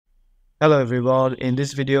Hello everyone, in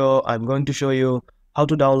this video I'm going to show you how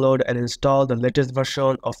to download and install the latest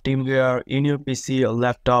version of TeamViewer in your PC or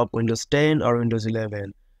laptop, Windows 10 or Windows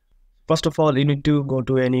 11. First of all, you need to go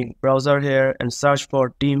to any browser here and search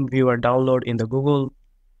for TeamViewer download in the Google.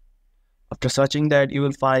 After searching that, you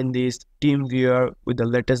will find this TeamViewer with the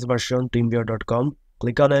latest version, teamviewer.com.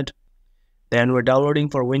 Click on it. Then we're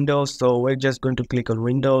downloading for Windows, so we're just going to click on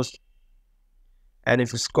Windows. And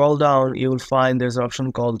if you scroll down, you will find there's an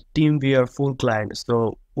option called TeamViewer Full Client.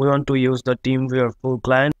 So we want to use the TeamViewer Full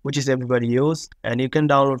Client, which is everybody use, and you can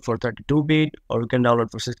download for 32-bit or you can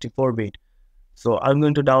download for 64-bit. So I'm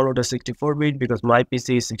going to download a 64-bit because my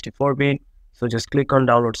PC is 64-bit. So just click on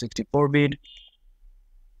download 64-bit.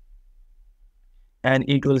 And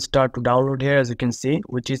it will start to download here, as you can see,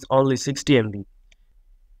 which is only 60 MB.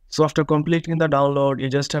 So after completing the download, you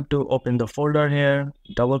just have to open the folder here,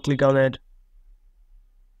 double click on it.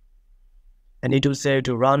 And it will say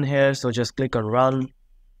to run here, so just click on run.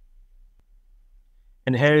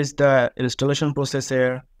 And here is the installation process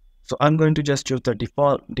here. So I'm going to just choose the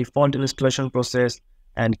default installation process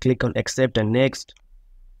and click on accept and next.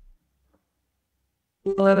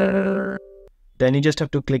 Then you just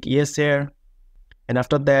have to click yes here. And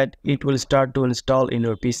after that, it will start to install in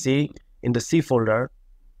your PC in the C folder,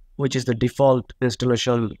 which is the default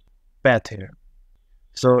installation path here.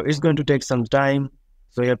 So it's going to take some time,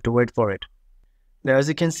 so you have to wait for it. Now, as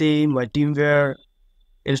you can see, my TeamViewer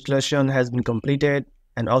installation has been completed,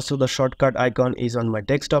 and also the shortcut icon is on my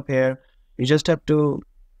desktop here. You just have to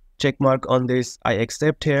check mark on this I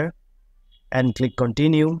accept here and click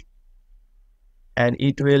continue, and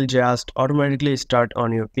it will just automatically start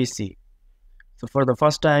on your PC. So for the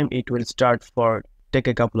first time, it will start for take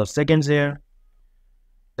a couple of seconds here.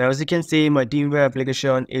 Now, as you can see, my TeamViewer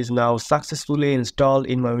application is now successfully installed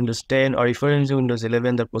in my Windows 10, or if you're using Windows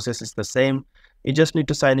 11, the process is the same. You just need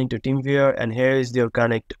to sign into TeamViewer, and here is your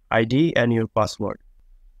Connect ID and your password.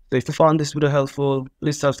 So if you found this video helpful,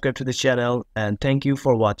 please subscribe to the channel, and thank you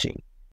for watching.